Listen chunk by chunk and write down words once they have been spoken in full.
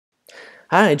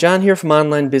Hi, John here from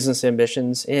Online Business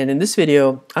Ambitions, and in this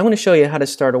video I'm going to show you how to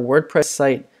start a WordPress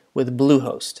site with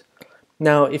Bluehost.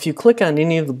 Now if you click on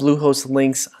any of the Bluehost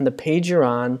links on the page you're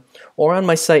on or on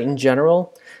my site in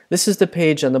general, this is the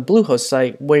page on the Bluehost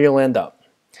site where you'll end up.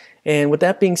 And with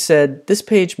that being said, this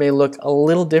page may look a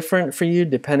little different for you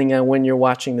depending on when you're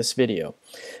watching this video.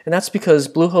 And that's because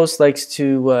Bluehost likes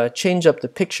to change up the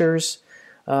pictures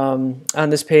on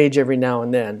this page every now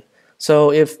and then.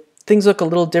 So if things look a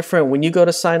little different when you go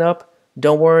to sign up,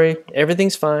 don't worry,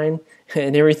 everything's fine,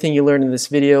 and everything you learned in this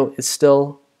video is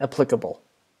still applicable.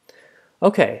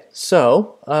 Okay,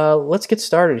 so let's get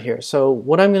started here. So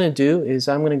what I'm going to do is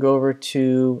I'm going to go over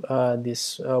to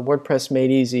this WordPress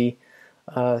Made Easy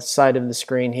side of the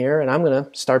screen here, and I'm going to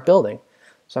start building.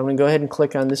 So I'm going to go ahead and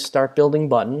click on this Start Building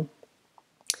button.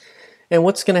 And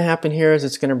what's going to happen here is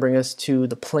it's going to bring us to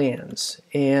the plans.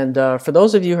 And for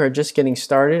those of you who are just getting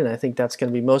started, and I think that's going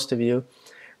to be most of you,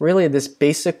 really this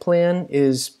basic plan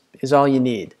is all you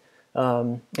need.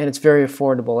 And it's very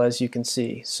affordable, as you can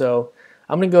see. So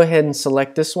I'm going to go ahead and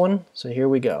select this one. So here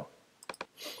we go.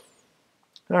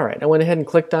 All right, I went ahead and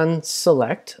clicked on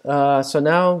Select. So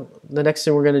now the next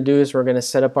thing we're going to do is we're going to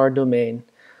set up our domain.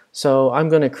 So I'm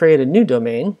going to create a new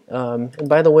domain, and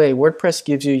by the way, WordPress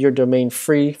gives you your domain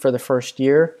free for the first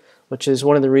year, which is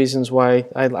one of the reasons why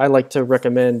I like to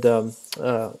recommend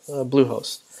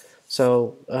Bluehost.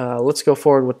 So let's go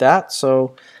forward with that.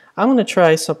 So I'm going to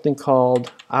try something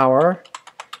called Our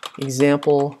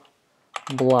Example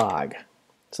Blog.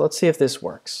 So let's see if this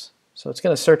works. So it's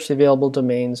going to search the available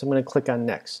domains. I'm going to click on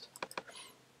Next.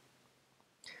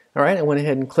 All right, I went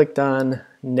ahead and clicked on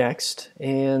Next,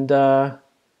 and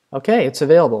okay, it's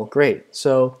available. Great.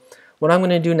 So what I'm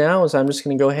going to do now is I'm just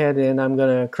going to go ahead and I'm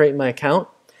going to create my account.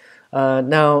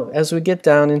 Now, as we get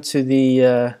down into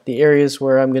the areas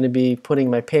where I'm going to be putting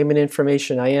my payment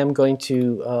information, I am going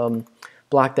to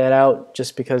block that out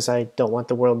just because I don't want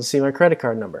the world to see my credit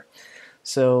card number.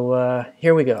 So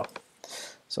here we go.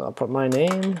 So I'll put my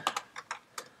name,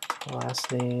 last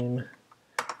name.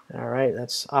 All right,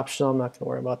 that's optional. I'm not going to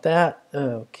worry about that.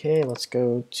 Okay, let's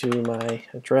go to my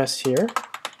address here.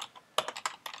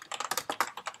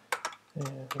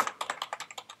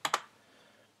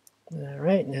 All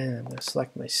right, and I'm going to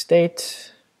select my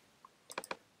state.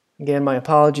 Again, my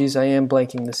apologies, I am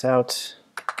blanking this out.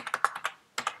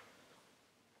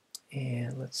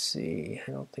 And let's see,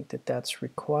 I don't think that that's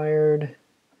required.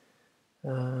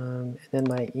 And then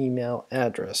my email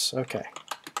address. Okay.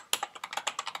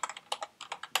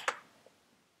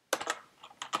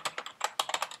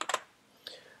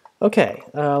 Okay,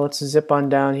 let's zip on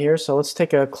down here. So let's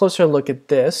take a closer look at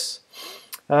this.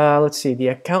 Let's see, the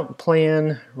account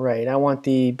plan, right, I want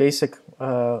the basic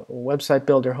website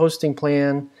builder hosting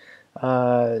plan,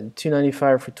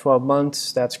 $295 for 12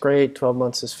 months, that's great, 12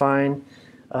 months is fine.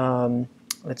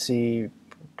 Let's see,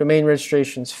 domain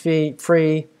registration's free,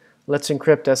 Let's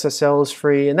Encrypt SSL is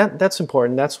free, and that's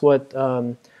important. That's what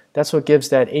gives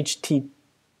that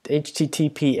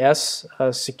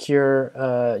HTTPS secure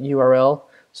URL.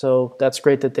 So that's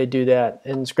great that they do that,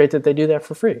 and it's great that they do that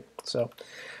for free. So,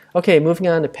 okay, moving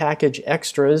on to package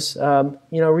extras. You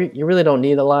know, you really don't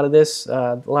need a lot of this.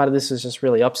 A lot of this is just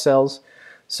really upsells.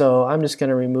 So I'm just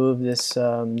going to remove this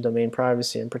domain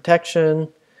privacy and protection.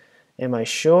 Am I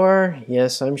sure?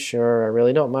 Yes, I'm sure. I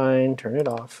really don't mind. Turn it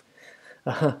off.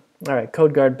 All right,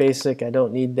 CodeGuard Basic. I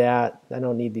don't need that. I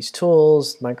don't need these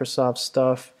tools, Microsoft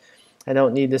stuff. I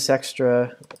don't need this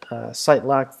extra site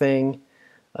lock thing.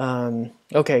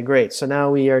 Okay, great. So now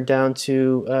we are down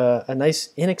to a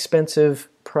nice inexpensive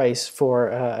price for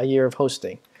a year of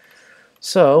hosting.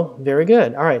 So, very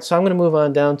good. All right, so I'm going to move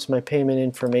on down to my payment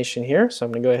information here. So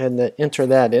I'm going to go ahead and enter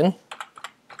that in.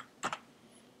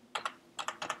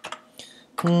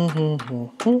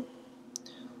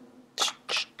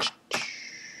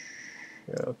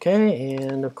 Okay,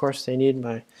 and of course they need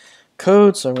my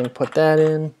code, so I'm going to put that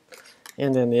in,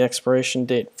 and then the expiration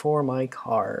date for my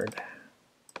card.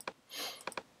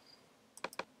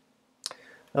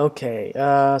 Okay,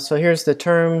 so here's the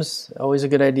terms. Always a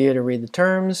good idea to read the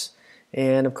terms,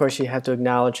 and of course you have to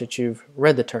acknowledge that you've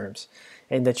read the terms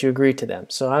and that you agree to them.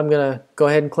 So I'm going to go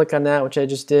ahead and click on that, which I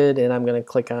just did, and I'm going to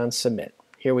click on Submit.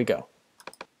 Here we go.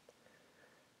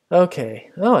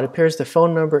 Okay, oh, it appears the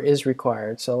phone number is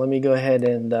required, so let me go ahead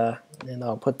and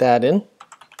I'll put that in.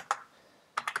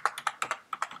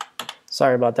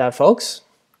 Sorry about that, folks.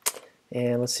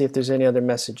 And let's see if there's any other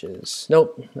messages.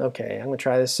 Nope. Okay, I'm going to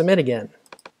try this. Submit again.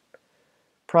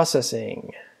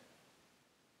 Processing.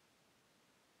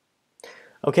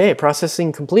 Okay,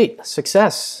 processing complete.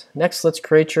 Success. Next, let's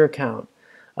create your account.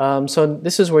 So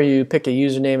this is where you pick a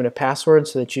username and a password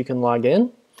so that you can log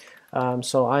in.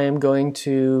 So I am going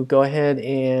to go ahead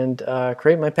and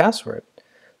create my password.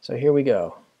 So here we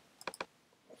go.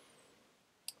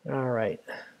 All right.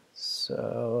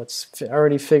 So it's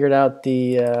already figured out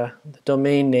the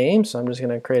domain name, so I'm just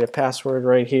going to create a password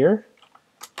right here.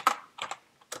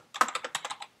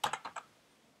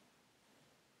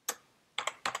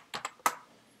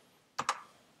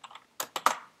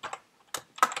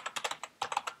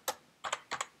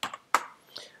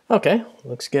 Okay,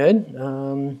 looks good.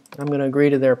 I'm going to agree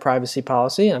to their privacy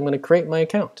policy. I'm going to create my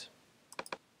account.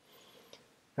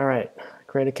 All right,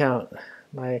 create account.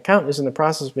 My account is in the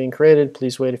process of being created.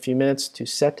 Please wait a few minutes to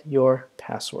set your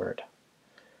password.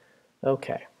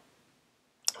 Okay,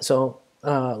 so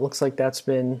looks like that's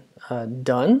been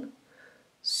done.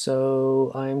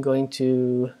 So I'm going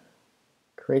to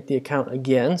create the account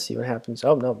again, see what happens.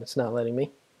 Oh, no, it's not letting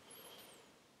me.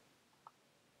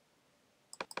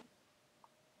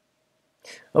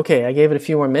 Okay, I gave it a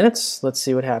few more minutes. Let's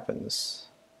see what happens.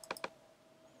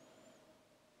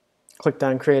 Clicked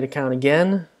on create account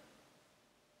again.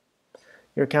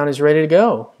 Your account is ready to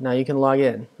go. Now you can log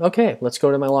in. Okay, let's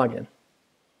go to my login.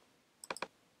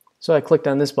 So I clicked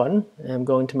on this button and I'm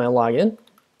going to my login.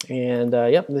 And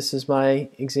yep, this is my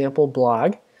example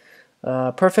blog.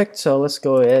 Perfect, so let's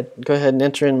go ahead and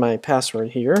enter in my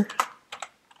password here.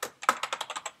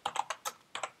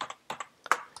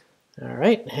 All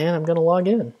right, and I'm going to log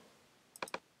in.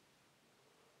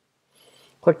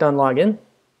 Clicked on login.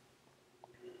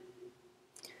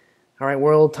 All right,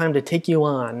 world, time to take you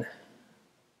on.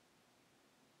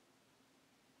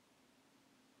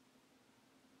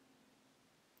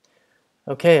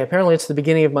 Okay, apparently it's the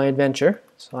beginning of my adventure.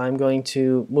 So I'm going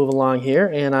to move along here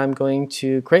and I'm going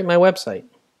to create my website.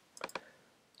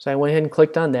 So I went ahead and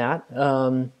clicked on that.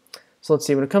 So let's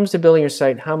see, when it comes to building your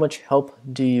site, how much help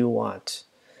do you want?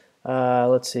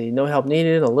 Let's see, no help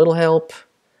needed, a little help,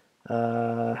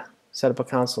 set up a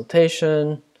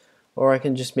consultation, or I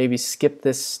can just maybe skip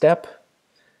this step.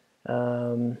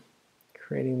 Building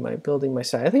my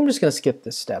site. I think I'm just going to skip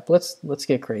this step. Let's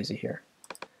get crazy here.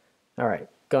 All right,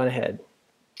 gone ahead.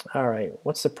 All right,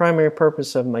 what's the primary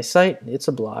purpose of my site? It's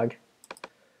a blog.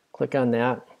 Click on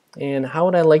that. And how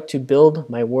would I like to build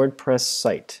my WordPress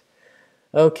site?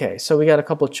 Okay, so we got a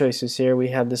couple of choices here. We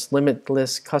have this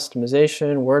limitless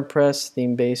customization, WordPress,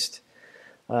 theme-based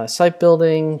site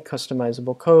building,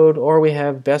 customizable code, or we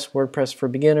have best WordPress for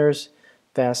beginners,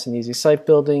 fast and easy site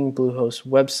building, Bluehost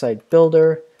website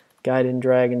builder, guide and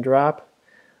drag and drop.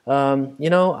 You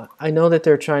know, I know that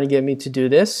they're trying to get me to do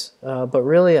this, but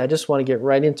really I just want to get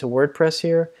right into WordPress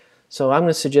here. So I'm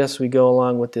going to suggest we go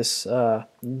along with this,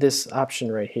 this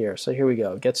option right here. So here we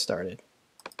go, get started.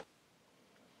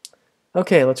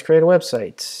 Okay, let's create a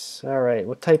website. All right,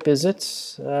 what type is it?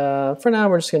 For now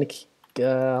we're just going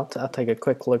to, I'll take a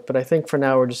quick look, but I think for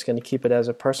now we're just going to keep it as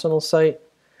a personal site.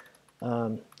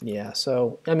 Yeah,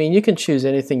 so I mean you can choose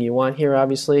anything you want here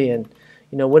obviously, and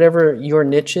you know, whatever your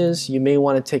niche is, you may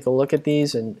want to take a look at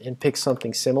these and pick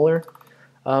something similar.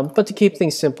 But to keep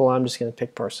things simple, I'm just going to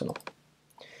pick personal.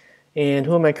 And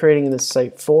who am I creating this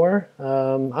site for?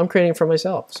 I'm creating it for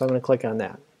myself, so I'm going to click on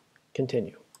that.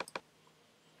 Continue.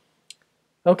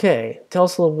 Okay, tell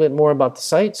us a little bit more about the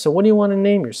site. So what do you want to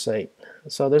name your site?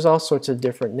 So there's all sorts of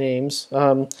different names,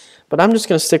 but I'm just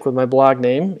going to stick with my blog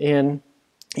name, and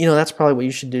you know, that's probably what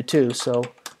you should do too. So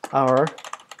our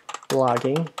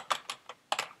blogging.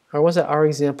 Or was it our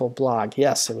example blog?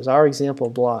 Yes, it was our example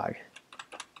blog.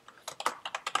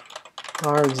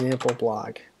 Our example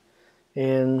blog.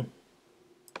 And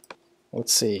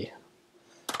let's see.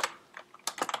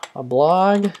 A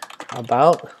blog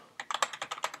about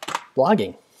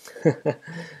blogging.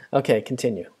 Okay,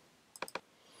 continue.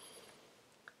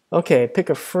 Okay, pick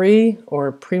a free or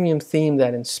a premium theme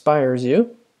that inspires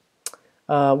you.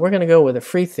 We're going to go with a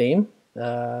free theme.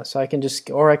 So I can just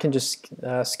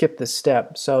skip this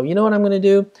step. So you know what I'm going to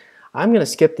do? I'm going to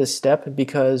skip this step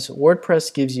because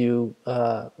WordPress gives you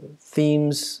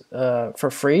themes for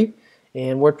free,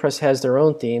 and WordPress has their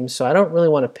own themes. So I don't really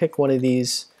want to pick one of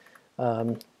these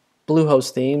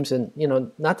Bluehost themes. And you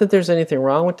know, not that there's anything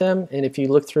wrong with them. And if you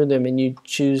look through them and you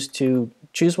choose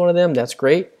one of them, that's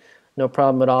great, no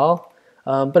problem at all.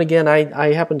 But again,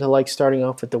 I happen to like starting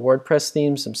off with the WordPress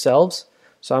themes themselves.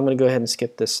 So I'm going to go ahead and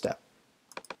skip this step.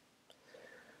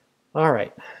 All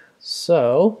right,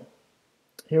 so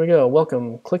here we go.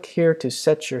 Welcome. Click here to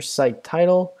set your site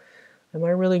title. Am I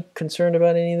really concerned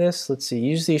about any of this? Let's see.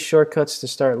 Use these shortcuts to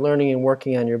start learning and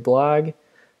working on your blog.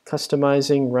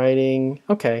 Customizing, writing.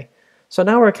 Okay, so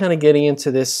now we're kind of getting into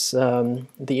this, the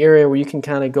area where you can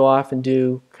kind of go off and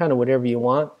do kind of whatever you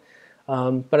want.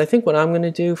 But I think what I'm going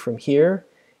to do from here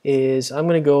is I'm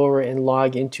going to go over and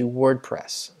log into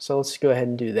WordPress. So let's go ahead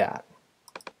and do that.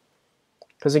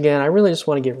 Because again, I really just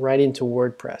want to get right into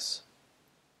WordPress.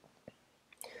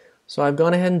 So I've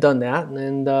gone ahead and done that,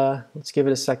 and let's give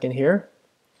it a second here.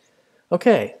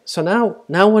 Okay, so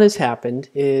now what has happened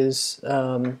is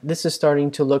this is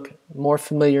starting to look more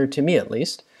familiar to me, at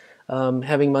least,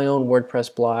 having my own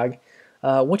WordPress blog.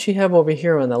 What you have over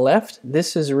here on the left,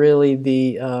 this is really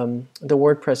the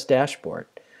WordPress dashboard.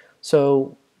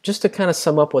 So just to kind of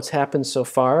sum up what's happened so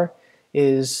far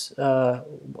is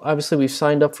obviously we've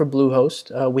signed up for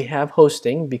Bluehost. We have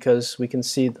hosting because we can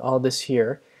see all this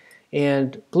here.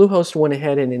 And Bluehost went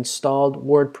ahead and installed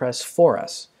WordPress for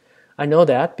us. I know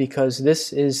that because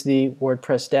this is the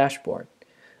WordPress dashboard.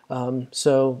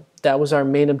 So that was our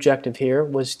main objective here,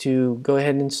 was to go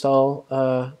ahead and install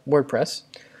WordPress.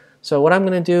 So what I'm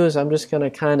going to do is I'm just going to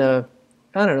kind of,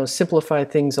 I don't know, simplify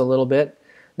things a little bit.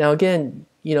 Now again,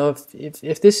 you know,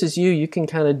 if this is you, you can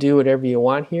kind of do whatever you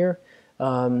want here.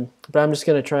 But I'm just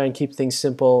going to try and keep things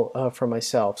simple for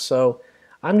myself. So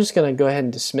I'm just going to go ahead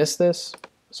and dismiss this.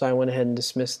 So I went ahead and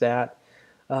dismissed that.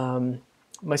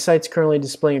 My site's currently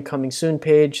displaying a coming soon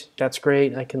page. That's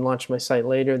great. I can launch my site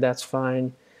later. That's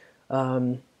fine.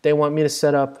 They want me to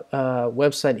set up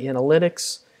website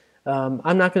analytics.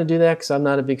 I'm not going to do that because I'm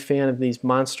not a big fan of these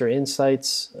monster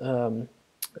insights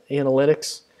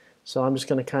analytics. So I'm just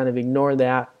going to kind of ignore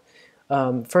that.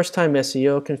 First time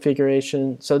SEO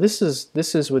configuration. So this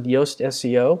is with Yoast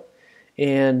SEO.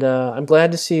 And I'm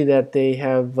glad to see that they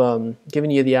have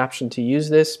given you the option to use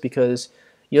this, because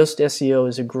Yoast SEO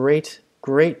is a great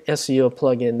SEO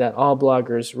plugin that all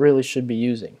bloggers really should be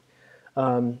using.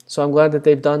 So I'm glad that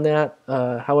they've done that.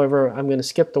 However, I'm going to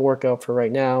skip the workout for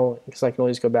right now because I can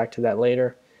always go back to that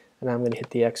later. And I'm going to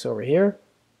hit the X over here.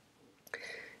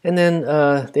 And then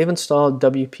they've installed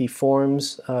WP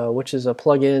Forms, which is a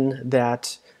plugin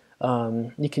that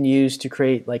you can use to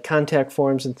create like contact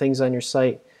forms and things on your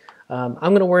site. I'm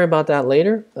going to worry about that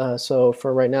later, so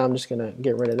for right now I'm just going to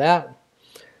get rid of that.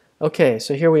 Okay,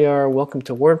 so here we are. Welcome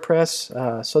to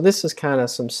WordPress. So this is kind of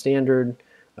some standard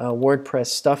WordPress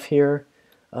stuff here.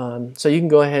 So you can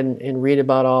go ahead and read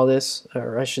about all this,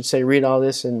 or I should say read all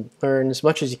this and learn as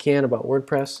much as you can about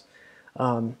WordPress.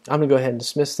 I'm going to go ahead and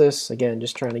dismiss this. Again,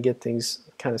 just trying to get things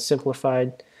kind of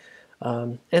simplified.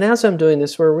 And as I'm doing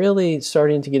this, we're really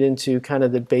starting to get into kind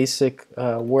of the basic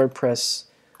WordPress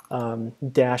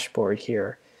dashboard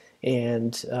here,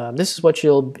 and this is what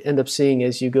you'll end up seeing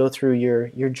as you go through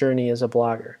your journey as a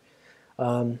blogger.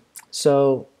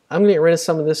 So I'm gonna get rid of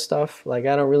some of this stuff. Like,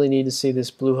 I don't really need to see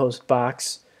this Bluehost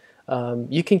box.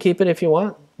 You can keep it if you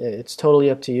want. It's totally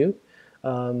up to you.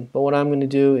 But what I'm going to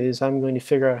do is I'm going to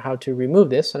figure out how to remove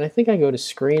this, and I think I go to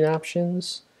screen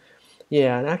options.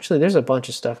 Yeah, and actually there's a bunch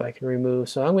of stuff I can remove.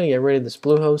 So I'm going to get rid of this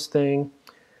Bluehost thing.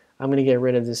 I'm going to get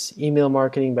rid of this email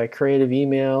marketing by Creative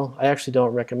Email. I actually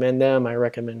don't recommend them. I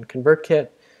recommend ConvertKit.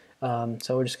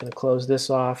 So we're just going to close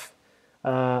this off.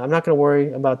 I'm not going to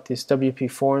worry about these WP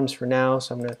Forms for now,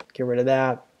 so I'm going to get rid of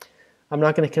that. I'm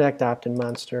not going to connect Opt-in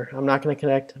Monster. I'm not going to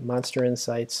connect Monster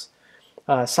Insights.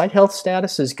 Site health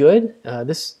status is good.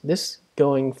 This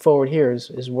going forward here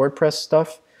is WordPress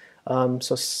stuff.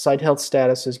 So site health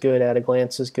status is good. At a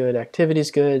glance is good. Activity is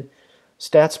good.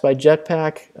 Stats by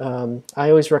Jetpack. I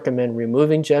always recommend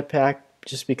removing Jetpack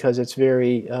just because it's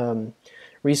very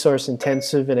resource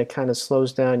intensive and it kind of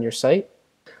slows down your site.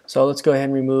 So let's go ahead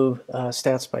and remove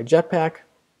Stats by Jetpack.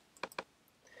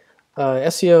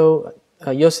 SEO,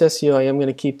 Yoast SEO, I am going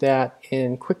to keep that.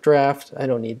 In Quick Draft, I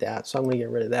don't need that, so I'm going to get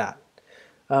rid of that.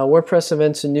 WordPress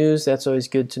events and news, that's always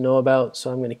good to know about,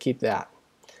 so I'm going to keep that.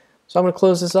 So I'm going to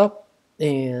close this up,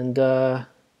 and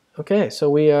okay, so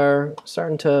we are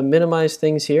starting to minimize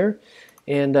things here,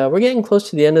 and we're getting close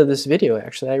to the end of this video.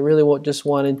 Actually, I really just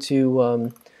wanted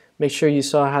to make sure you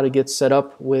saw how to get set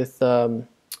up with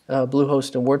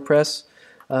Bluehost and WordPress,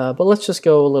 but let's just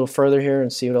go a little further here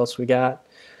and see what else we got.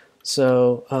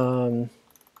 So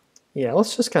yeah,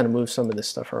 let's just kind of move some of this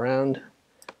stuff around.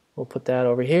 We'll put that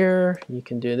over here. You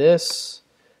can do this.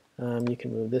 You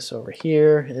can move this over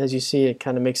here. And as you see, it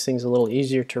kind of makes things a little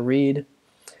easier to read.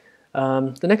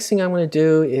 The next thing I'm going to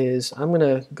do is I'm going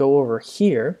to go over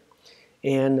here,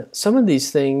 and some of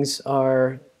these things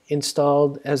are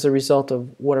installed as a result of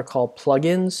what are called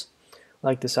plugins,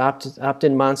 like this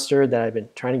opt-in monster that I've been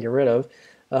trying to get rid of,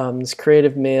 this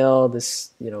Creative Mail,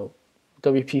 this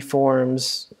WP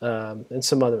Forms, and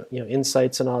some other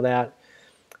insights and all that.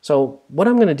 So what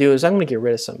I'm going to do is I'm going to get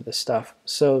rid of some of this stuff.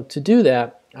 So to do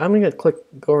that, I'm going to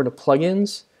go over to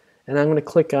Plugins, and I'm going to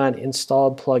click on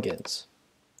Installed Plugins.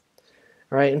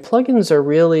 All right, and plugins are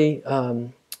really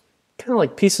kind kind of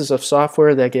like pieces of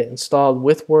software that get installed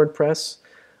with WordPress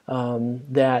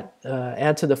that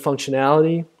add to the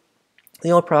functionality. The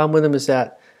only problem with them is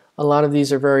that a lot of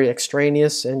these are very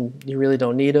extraneous and you really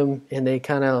don't need them, and they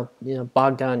kind of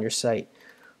bog down your site.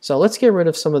 So let's get rid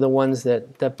of some of the ones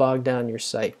that bog down your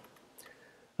site.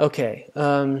 Okay,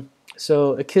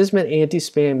 so Akismet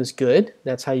anti-spam is good.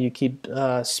 That's how you keep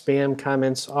spam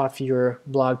comments off your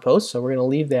blog posts. So we're going to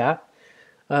leave that.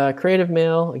 Creative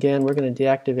mail, again, we're going to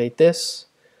deactivate this.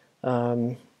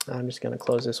 I'm just going to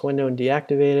close this window and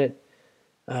deactivate it.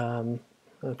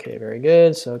 Okay, very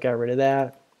good. So got rid of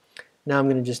that. Now I'm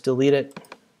going to just delete it.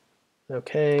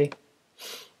 Okay.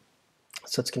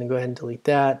 So it's going to go ahead and delete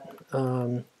that.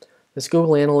 This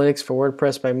Google Analytics for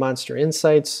WordPress by Monster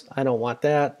Insights, I don't want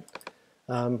that.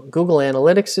 Google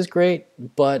Analytics is great,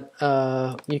 but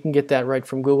you can get that right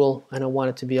from Google. I don't want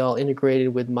it to be all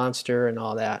integrated with Monster and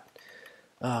all that.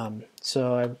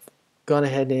 So I've gone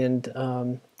ahead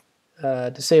and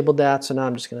disabled that, so now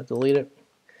I'm just going to delete it.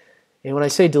 And when I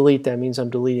say delete, that means I'm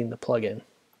deleting the plugin.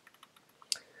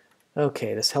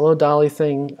 Okay, this Hello Dolly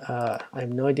thing, I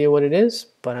have no idea what it is,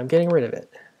 but I'm getting rid of it.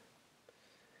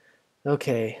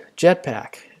 Okay,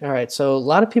 Jetpack. All right, so a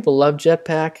lot of people love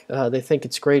Jetpack. They think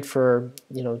it's great for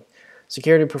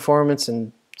security performance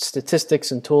and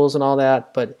statistics and tools and all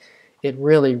that, but it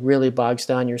really bogs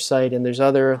down your site, and there's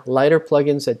other lighter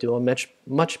plugins that do a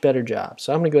much better job.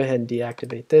 So I'm going to go ahead and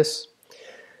deactivate this.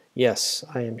 Yes,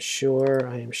 I am sure.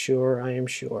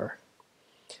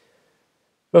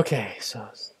 Okay, so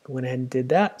I went ahead and did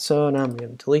that. So now I'm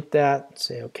going to delete that,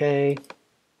 say OK.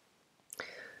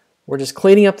 We're just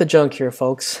cleaning up the junk here,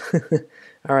 folks.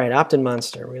 All right, Opt-in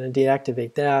Monster. We're going to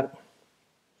deactivate that.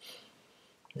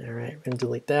 All right, we're going to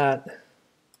delete that.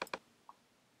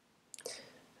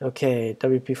 Okay,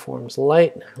 WP Forms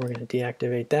Lite. We're going to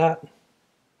deactivate that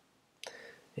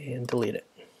and delete it.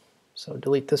 So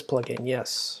delete this plugin,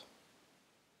 yes.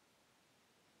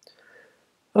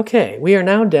 Okay, we are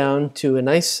now down to a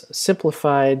nice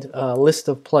simplified list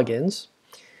of plugins.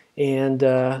 And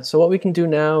so what we can do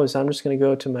now is I'm just going to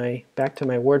go to back to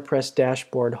my WordPress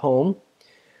dashboard home.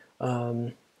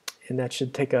 And that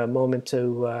should take a moment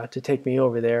to take me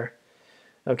over there.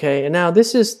 Okay, and now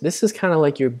this is kind of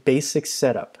like your basic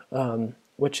setup,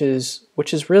 which is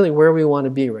really where we want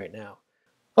to be right now.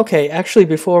 Okay, actually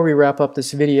before we wrap up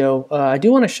this video, I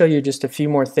do want to show you just a few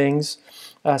more things.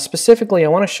 Specifically, I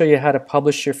want to show you how to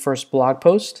publish your first blog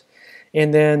post,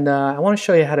 and then I want to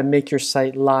show you how to make your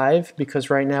site live, because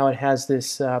right now it has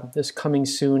this this coming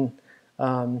soon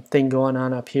thing going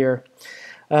on up here.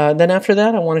 Then after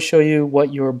that, I want to show you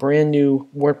what your brand new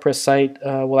WordPress site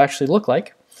will actually look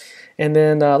like. And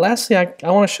then lastly, I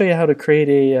want to show you how to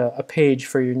create a page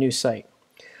for your new site.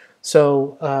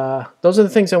 So those are the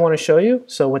things I want to show you.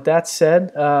 So with that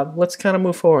said, let's kind of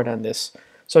move forward on this.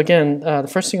 So again, the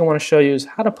first thing I want to show you is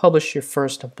how to publish your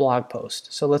first blog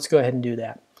post. So let's go ahead and do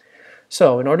that.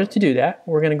 So in order to do that,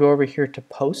 we're going to go over here to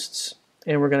Posts,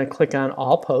 and we're going to click on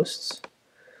All Posts.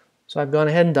 So I've gone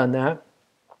ahead and done that.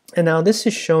 And now this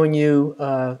is showing you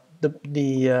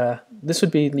this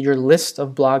would be your list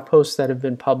of blog posts that have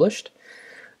been published.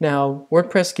 Now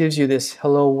WordPress gives you this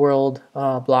Hello World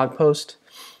blog post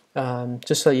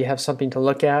just so you have something to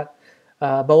look at.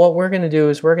 But what we're going to do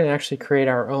is we're going to actually create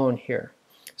our own here.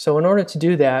 So in order to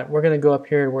do that, we're going to go up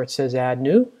here where it says Add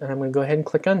New, and I'm going to go ahead and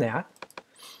click on that.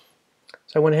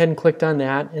 So I went ahead and clicked on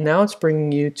that, and now it's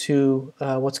bringing you to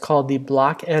what's called the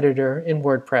block editor in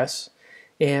WordPress.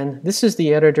 And this is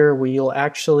the editor where you'll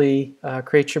actually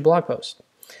create your blog post.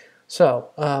 So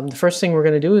the first thing we're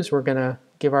going to do is we're going to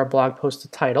give our blog post a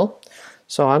title.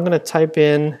 So I'm going to type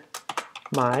in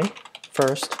my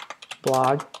first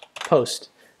blog post,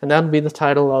 and that'll be the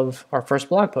title of our first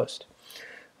blog post.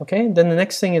 Okay, then the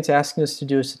next thing it's asking us to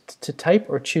do is to type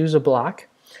or choose a block.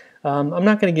 I'm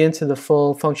not going to get into the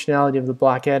full functionality of the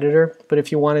block editor, but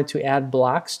if you wanted to add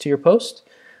blocks to your post,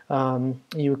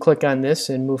 you would click on this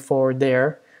and move forward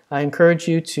there. I encourage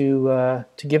you to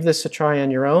give this a try on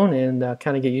your own and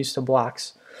kind of get used to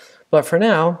blocks. But for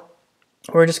now,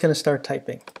 we're just going to start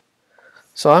typing.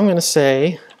 So I'm going to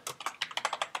say,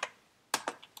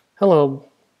 hello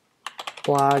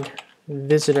blog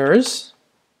visitors.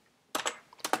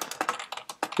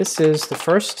 This is the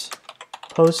first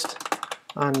post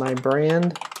on my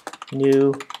brand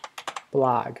new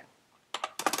blog.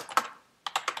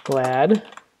 Glad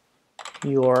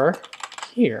you're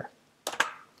here.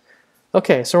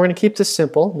 Okay, so we're going to keep this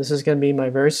simple. This is going to be my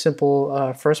very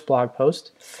simple first blog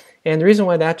post. And the reason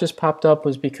why that just popped up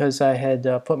was because I had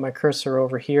put my cursor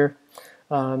over here.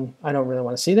 I don't really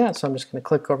want to see that, so I'm just going to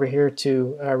click over here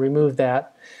to remove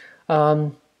that.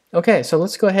 Okay, so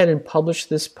let's go ahead and publish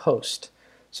this post.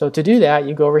 So to do that,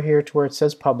 you go over here to where it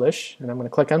says publish, and I'm going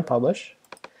to click on publish.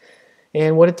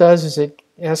 And what it does is it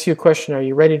asks you a question, are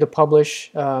you ready to publish?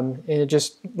 And it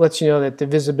just lets you know that the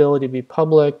visibility will be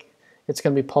public, it's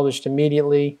going to be published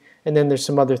immediately, and then there's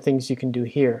some other things you can do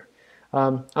here.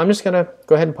 I'm just going to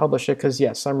go ahead and publish it because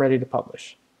yes, I'm ready to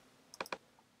publish.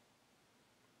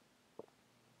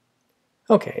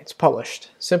 Okay, it's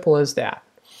published. Simple as that.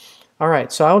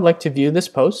 Alright, so I would like to view this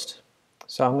post.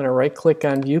 So I'm going to right click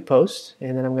on View Post,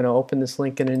 and then I'm going to open this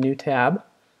link in a new tab.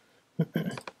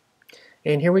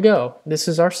 And here we go. This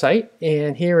is our site,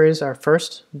 and here is our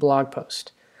first blog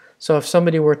post. So if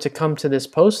somebody were to come to this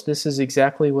post, this is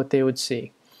exactly what they would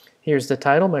see. Here's the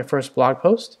title, my first blog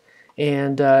post,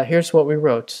 and here's what we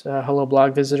wrote. Hello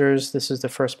blog visitors, this is the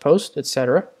first post,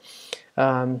 etc.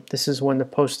 This is when the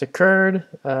post occurred,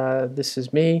 this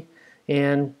is me,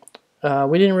 and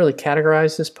we didn't really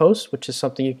categorize this post, which is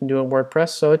something you can do in WordPress,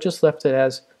 so it just left it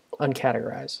as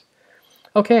uncategorized.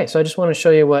 Okay, so I just want to show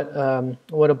you what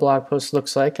a blog post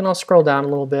looks like, and I'll scroll down a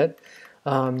little bit.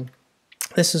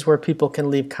 This is where people can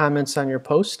leave comments on your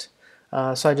post,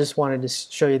 so I just wanted to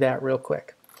show you that real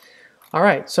quick.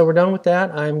 Alright, so we're done with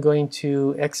that. I'm going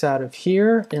to X out of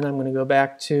here, and I'm going to go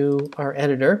back to our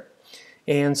editor.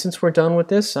 And since we're done with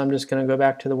this, I'm just going to go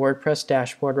back to the WordPress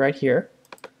dashboard right here.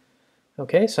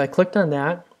 Okay, so I clicked on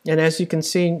that, and as you can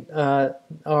see,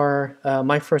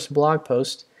 my first blog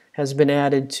post has been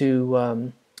added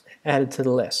to the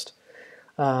list.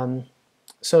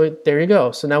 So there you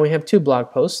go. So now we have two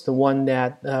blog posts, the one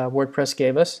that WordPress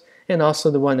gave us and also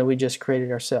the one that we just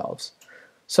created ourselves.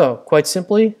 So quite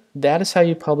simply, that is how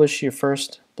you publish your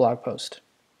first blog post.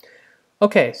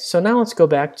 Okay, so now let's go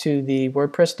back to the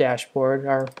WordPress dashboard,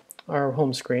 our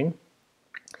home screen.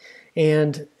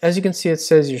 And as you can see, it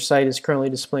says your site is currently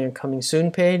displaying a coming soon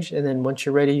page, and then once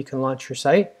you're ready, you can launch your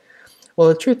site. Well,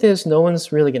 the truth is, no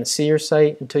one's really going to see your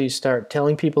site until you start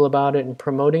telling people about it and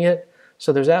promoting it.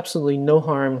 So there's absolutely no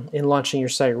harm in launching your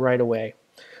site right away.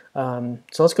 So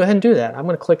let's go ahead and do that. I'm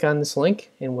going to click on this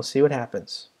link and we'll see what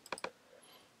happens.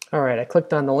 Alright, I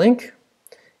clicked on the link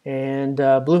and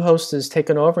Bluehost is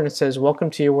taken over and it says welcome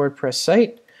to your WordPress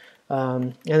site,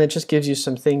 and it just gives you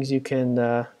some things you can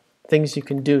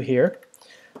do here.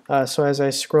 So as I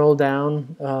scroll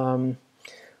down,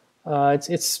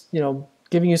 it's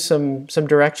giving you some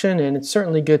direction, and it's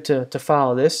certainly good to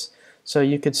follow this. So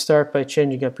you could start by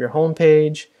changing up your home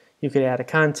page. You could add a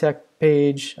contact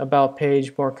page, about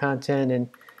page, more content,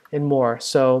 and more.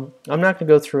 So I'm not going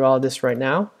to go through all this right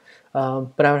now,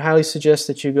 but I would highly suggest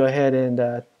that you go ahead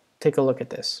and take a look at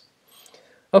this.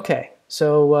 Okay,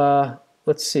 so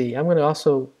let's see. I'm going to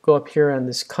also go up here on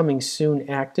this coming soon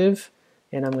active,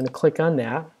 and I'm going to click on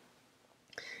that.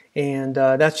 And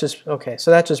that's just, okay,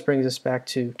 so that just brings us back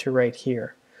to right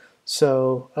here.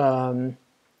 So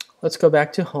let's go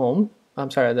back to home. I'm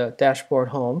sorry, the dashboard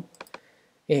home.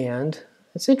 And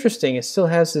it's interesting, it still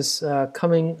has this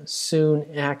coming soon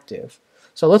active.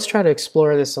 So let's try to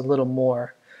explore this a little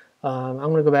more. I'm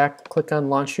going to go back, click on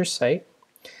launch your site.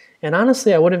 And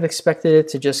honestly, I would have expected it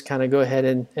to just kind of go ahead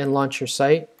and launch your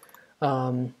site.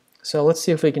 So let's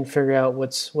see if we can figure out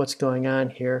what's going on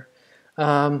here.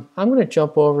 I'm going to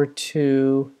jump over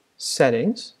to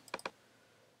settings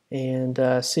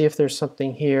and see if there's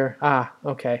something here.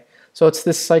 Okay. So it's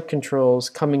this site controls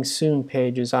coming soon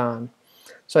page is on.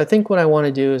 So I think what I want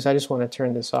to do is I just want to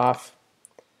turn this off.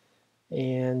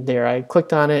 And there, I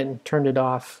clicked on it and turned it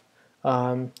off. So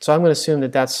I'm going to assume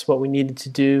that that's what we needed to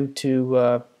do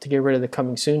to get rid of the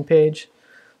coming soon page.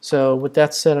 So with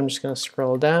that said, I'm just going to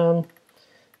scroll down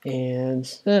and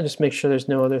just make sure there's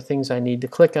no other things I need to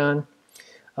click on.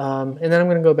 And then I'm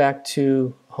going to go back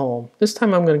to home. This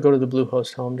time I'm going to go to the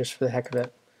Bluehost home just for the heck of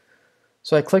it.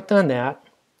 So I clicked on that,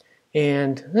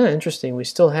 and interesting, we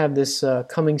still have this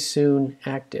coming soon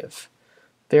active.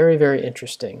 Very, very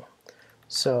interesting.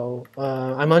 So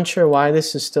I'm unsure why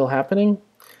this is still happening,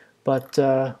 but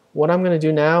what I'm going to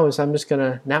do now is I'm just going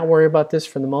to not worry about this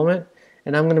for the moment,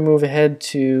 and I'm going to move ahead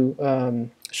to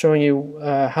showing you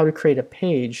how to create a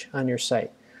page on your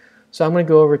site. So I'm going to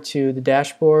go over to the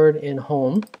dashboard in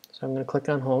home. So I'm going to click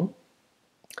on home.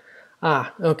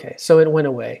 Okay, so it went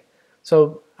away.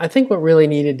 So I think what really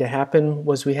needed to happen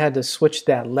was we had to switch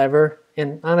that lever,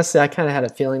 and honestly I kind of had a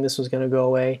feeling this was going to go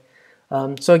away.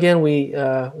 So again,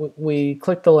 we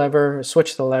clicked the lever,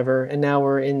 switched the lever, and now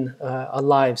we're in a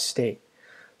live state.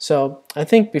 So I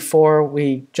think before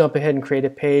we jump ahead and create a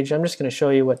page, I'm just going to show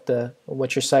you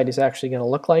what your site is actually going to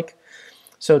look like.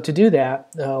 So to do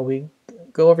that, we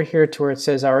go over here to where it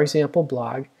says our example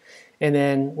blog, and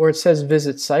then where it says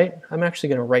visit site, I'm actually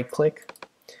going to right click,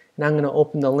 and I'm going to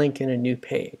open the link in a new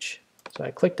page. So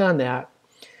I clicked on that,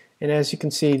 and as you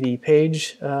can see, the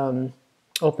page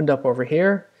opened up over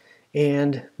here,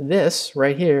 and this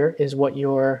right here is what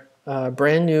your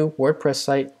brand new WordPress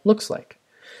site looks like.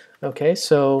 Okay,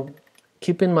 so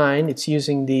keep in mind it's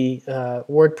using the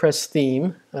WordPress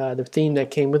theme, the theme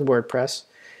that came with WordPress.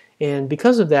 And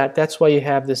because of that, that's why you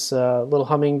have this little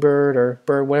hummingbird or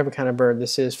bird, whatever kind of bird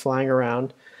this is, flying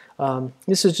around.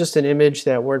 This is just an image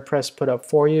that WordPress put up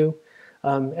for you.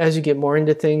 As you get more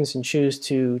into things and choose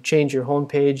to change your home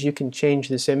page, you can change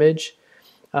this image.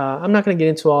 I'm not going to get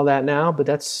into all that now, but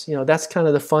that's kind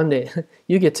of the fun that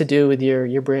you get to do with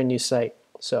your brand new site.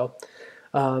 So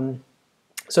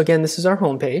again, this is our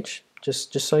home page,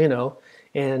 just so you know.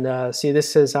 And see,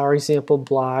 this says our example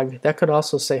blog. That could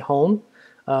also say home.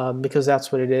 Because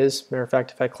that's what it is. Matter of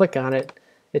fact, if I click on it,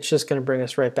 it's just going to bring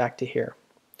us right back to here.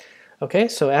 Okay,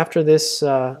 so after this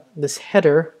this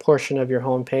header portion of your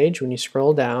home page, when you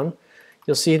scroll down,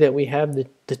 you'll see that we have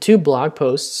the two blog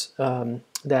posts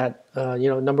that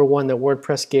number one that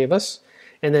WordPress gave us,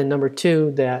 and then number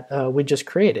two that we just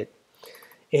created.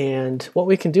 And what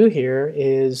we can do here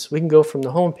is we can go from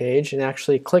the home page and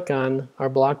actually click on our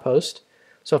blog post.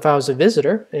 So if I was a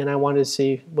visitor and I wanted to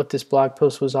see what this blog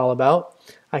post was all about,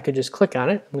 I could just click on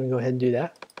it. I'm going to go ahead and do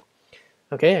that.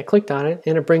 Okay, I clicked on it,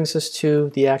 and it brings us to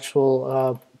the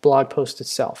actual blog post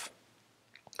itself.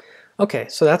 Okay,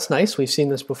 so that's nice. We've seen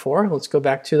this before. Let's go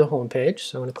back to the home page.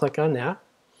 So I'm going to click on that.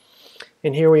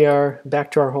 And here we are back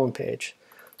to our home page.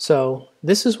 So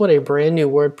this is what a brand new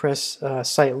WordPress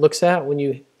site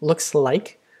looks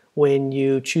like when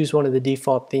you choose one of the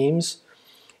default themes.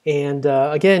 And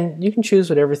again, you can choose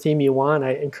whatever theme you want.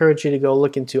 I encourage you to go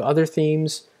look into other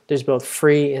themes. There's both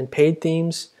free and paid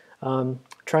themes.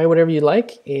 Try whatever you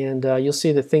like, and you'll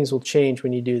see that things will change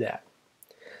when you do that.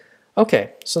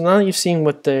 Okay, so now that you've seen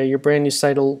what your brand new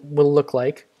site will look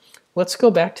like, let's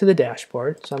go back to the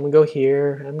dashboard. So I'm going to go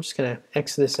here. I'm just going to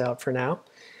X this out for now.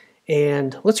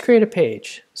 And let's create a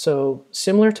page. So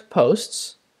similar to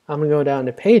posts, I'm going to go down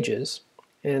to pages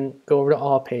and go over to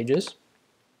all pages.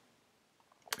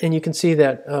 And you can see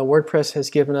that WordPress has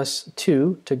given us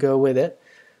two to go with it.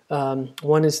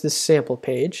 One is this sample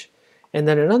page, and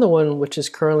then another one, which is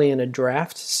currently in a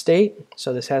draft state,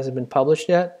 so this hasn't been published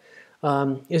yet,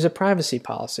 is a privacy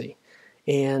policy.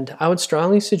 And I would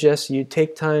strongly suggest you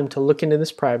take time to look into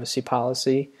this privacy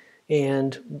policy,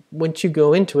 and once you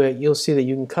go into it, you'll see that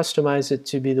you can customize it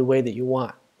to be the way that you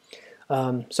want.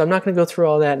 So I'm not going to go through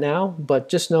all that now, but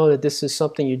just know that this is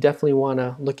something you definitely want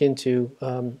to look into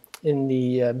in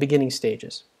the beginning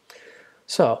stages.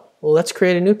 So let's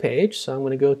create a new page. So I'm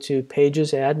going to go to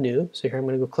Pages, Add New. So here I'm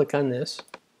going to go click on this.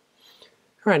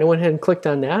 All right, I went ahead and clicked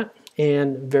on that,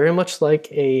 and very much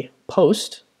like a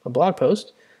post, a blog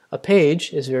post, a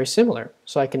page is very similar.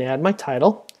 So I can add my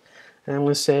title, and I'm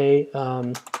going to say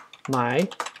my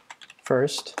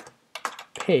first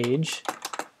page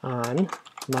on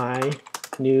my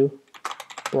new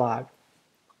blog.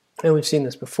 And we've seen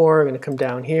this before. I'm going to come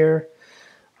down here.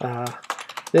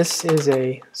 This is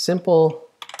a simple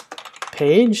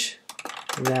page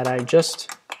that I just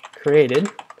created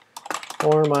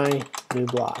for my new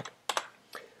blog.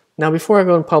 Now before I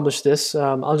go and publish this,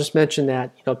 I'll just mention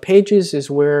that pages is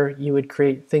where you would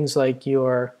create things like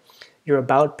your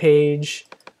about page,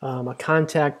 a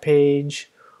contact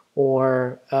page,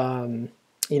 or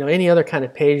any other kind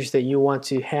of page that you want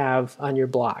to have on your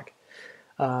blog.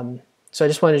 So I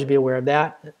just wanted you to be aware of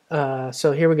that.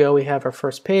 So here we go. We have our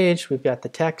first page. We've got the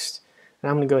text. And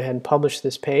I'm going to go ahead and publish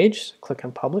this page. So click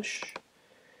on Publish.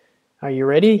 Are you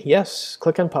ready? Yes.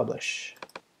 Click on Publish.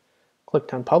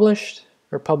 Clicked on Published,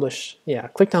 or Publish. Yeah,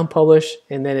 clicked on Publish,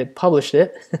 and then it published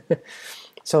it.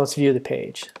 So let's view the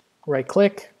page.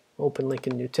 Right-click, open link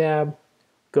in new tab,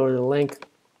 go to the link,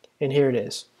 and here it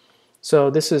is.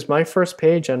 So this is my first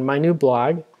page on my new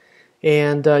blog.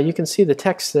 And you can see the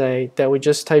text that we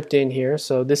just typed in here.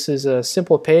 So this is a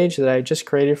simple page that I just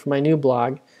created for my new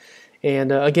blog.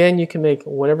 And again, you can make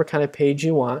whatever kind of page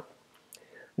you want.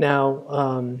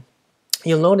 Now,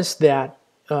 you'll notice that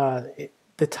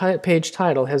the page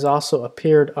title has also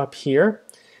appeared up here.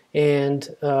 And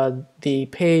the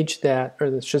page that,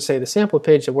 or I should say the sample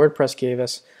page that WordPress gave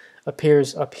us,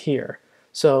 appears up here.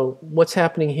 So what's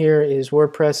happening here is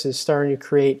WordPress is starting to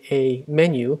create a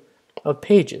menu of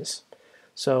pages.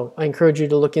 So I encourage you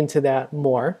to look into that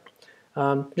more.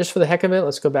 Just for the heck of it,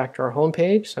 let's go back to our home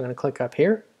page. So I'm going to click up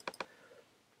here.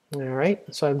 All right,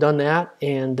 so I've done that,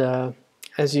 and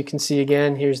as you can see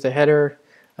again, here's the header,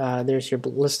 there's your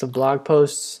list of blog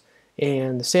posts,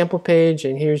 and the sample page,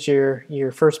 and here's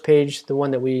your first page, the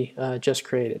one that we just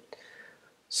created.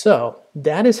 So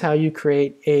that is how you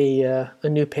create a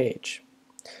new page.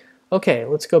 Okay,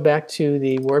 let's go back to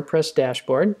the WordPress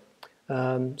dashboard.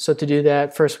 So to do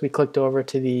that, first we clicked over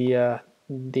to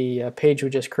the page we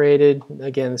just created.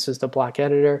 Again, this is the block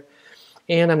editor.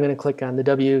 And I'm going to click on the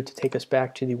W to take us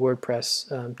back to the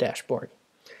WordPress dashboard.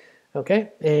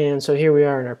 Okay, and so here we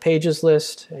are in our pages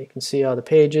list. You can see all the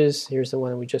pages. Here's the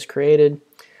one we just created.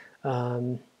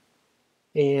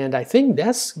 And I think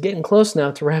that's getting close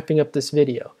now to wrapping up this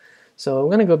video. So I'm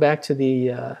going to go back to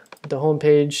the home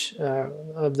page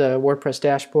of the WordPress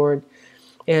dashboard.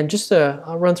 And just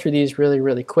I'll run through these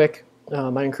really quick.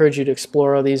 I encourage you to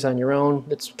explore all these on your own.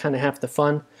 That's kind of half the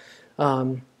fun.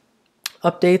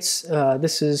 Updates, I'm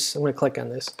going to click on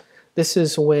this. This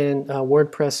is when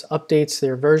WordPress updates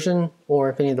their version, or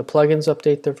if any of the plugins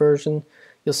update their version.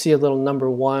 You'll see a little number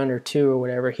 1 or 2 or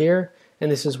whatever here,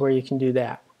 and this is where you can do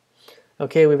that.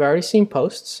 Okay, we've already seen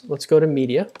posts. Let's go to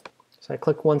media. So I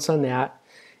click once on that.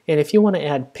 And if you want to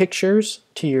add pictures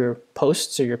to your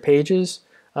posts or your pages,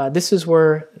 this is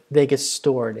where they get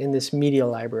stored in this media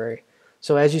library.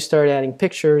 So as you start adding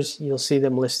pictures, you'll see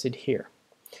them listed here.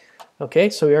 Okay,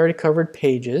 so we already covered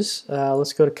pages.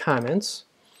 Let's go to comments.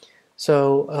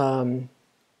 So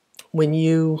when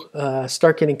you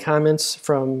start getting comments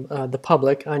from the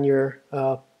public on your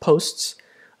posts,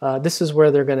 this is where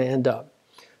they're going to end up.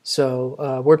 So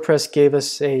WordPress gave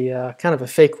us a kind of a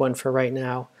fake one for right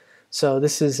now. So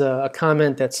this is a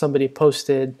comment that somebody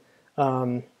posted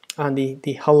on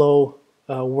the Hello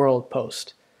World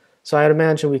post. So I'd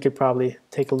imagine we could probably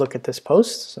take a look at this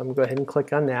post. So I'm going to go ahead and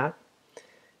click on that.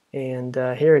 And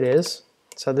here it is.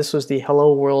 So this was the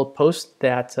Hello World post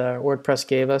that WordPress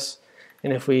gave us.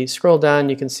 And if we scroll down,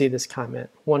 you can see this comment.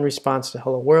 One response to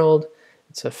Hello World.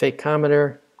 It's a fake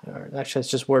commenter. Actually, it's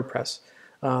just WordPress.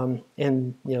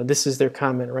 And this is their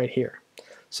comment right here.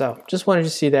 So just wanted to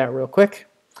see that real quick.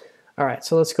 All right,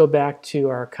 so let's go back to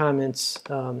our comments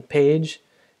page.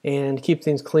 And keep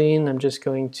things clean, I'm just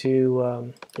going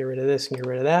to get rid of this and get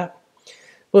rid of that.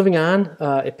 Moving on,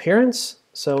 appearance.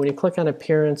 So when you click on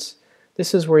appearance,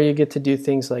 this is where you get to do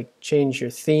things like change your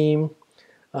theme.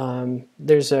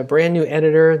 There's a brand new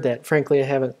editor that frankly I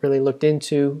haven't really looked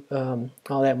into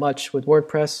all that much with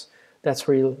WordPress.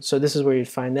 So this is where you'd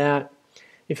find that.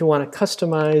 If you want to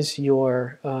customize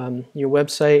your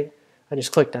website, I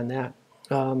just clicked on that.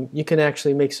 You can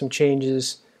actually make some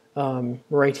changes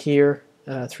right here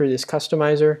through this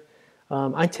customizer.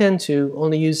 I tend to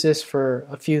only use this for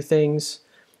a few things.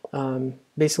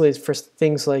 Basically, it's for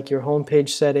things like your homepage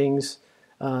settings.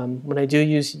 When I do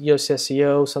use Yoast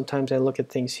SEO, sometimes I look at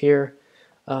things here.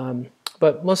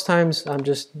 But most times, I'm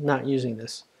just not using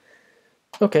this.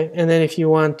 Okay, and then if you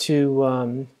want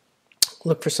to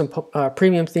look for some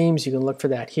premium themes, you can look for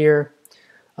that here.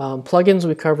 Plugins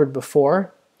we covered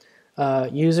before.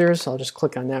 Users, I'll just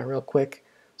click on that real quick.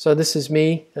 So this is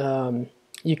me.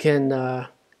 You can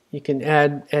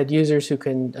add users who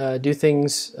can do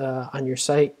things on your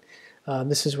site.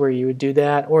 This is where you would do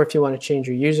that, or if you want to change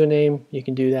your username, you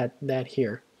can do that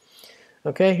here.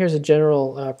 Okay, here's a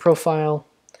general profile.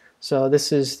 So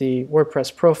this is the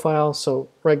WordPress profile. So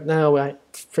right now,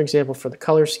 for example, for the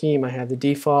color scheme, I have the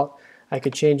default. I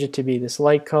could change it to be this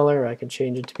light color. I could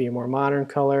change it to be a more modern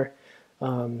color.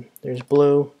 There's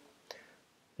blue.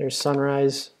 There's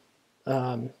sunrise.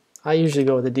 I usually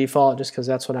go with the default just because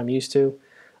that's what I'm used to.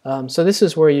 So this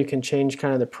is where you can change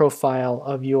kind of the profile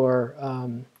of your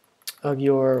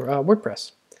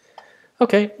WordPress.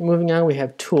 Okay, moving on, we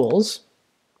have tools.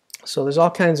 So there's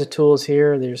all kinds of tools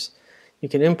here. You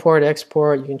can import,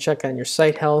 export. You can check on your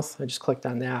site health. I just clicked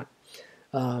on that.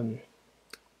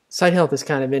 Site health is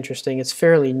kind of interesting. It's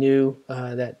fairly new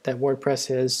that WordPress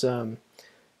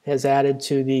has added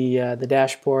to the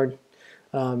dashboard.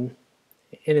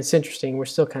 And it's interesting. We're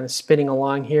still kind of spinning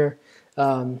along here.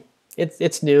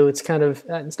 It's new. It's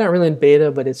not really in beta,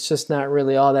 but it's just not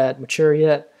really all that mature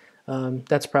yet.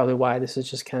 That's probably why this is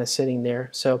just kind of sitting there.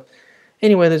 So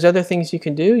anyway, there's other things you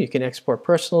can do. You can export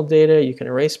personal data. You can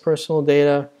erase personal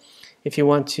data. If you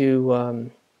want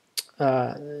to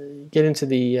get into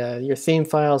your theme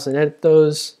files and edit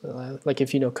those, like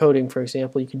if you know coding, for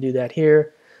example, you can do that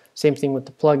here. Same thing with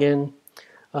the plugin.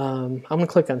 I'm going to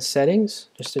click on settings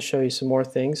just to show you some more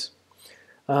things.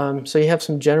 So you have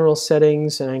some general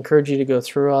settings, and I encourage you to go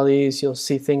through all these. You'll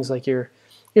see things like your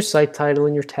site title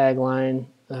and your tagline,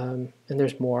 and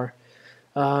there's more.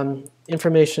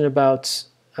 Information about,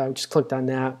 I just clicked on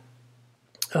that.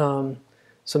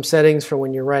 Some settings for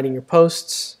when you're writing your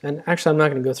posts, and actually I'm not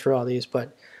going to go through all these,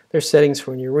 but there's settings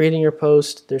for when you're reading your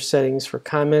post. There's settings for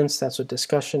comments. That's what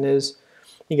discussion is.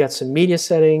 You got some media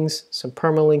settings, some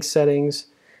permalink settings,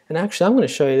 And actually, I'm going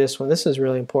to show you this one. This is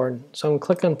really important. So I'm going to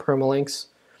click on permalinks.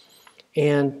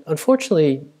 And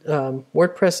unfortunately,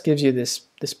 WordPress gives you this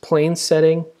plain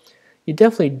setting. You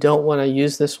definitely don't want to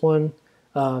use this one.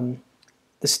 The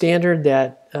standard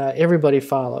that everybody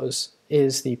follows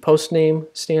is the post name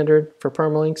standard for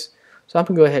permalinks. So I'm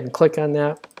going to go ahead and click on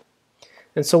that.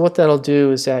 And so what that'll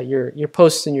do is that your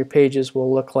posts and your pages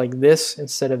will look like this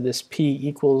instead of this p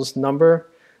equals number.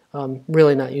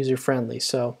 Really not user friendly.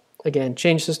 So again,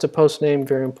 change this to post name,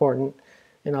 very important.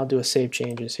 And I'll do a save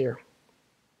changes here.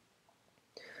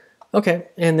 Okay,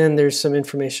 and then there's some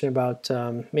information about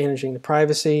managing the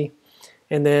privacy.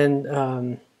 And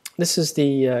then this is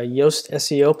the Yoast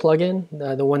SEO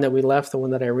plugin, the one that we left, the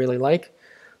one that I really like.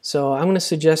 So I'm going to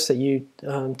suggest that you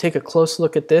take a close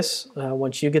look at this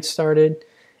once you get started,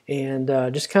 and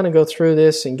just kind of go through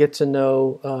this and get to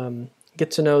know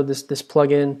this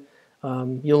plugin.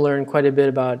 You'll learn quite a bit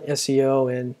about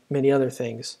SEO and many other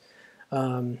things.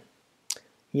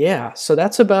 Yeah, so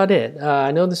that's about it.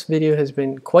 I know this video has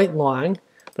been quite long,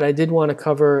 but I did want to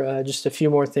cover just a few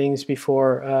more things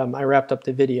before I wrapped up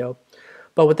the video.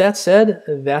 But with that said,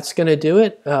 that's going to do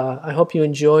it. I hope you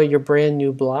enjoy your brand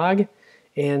new blog,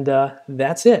 and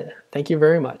that's it. Thank you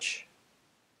very much.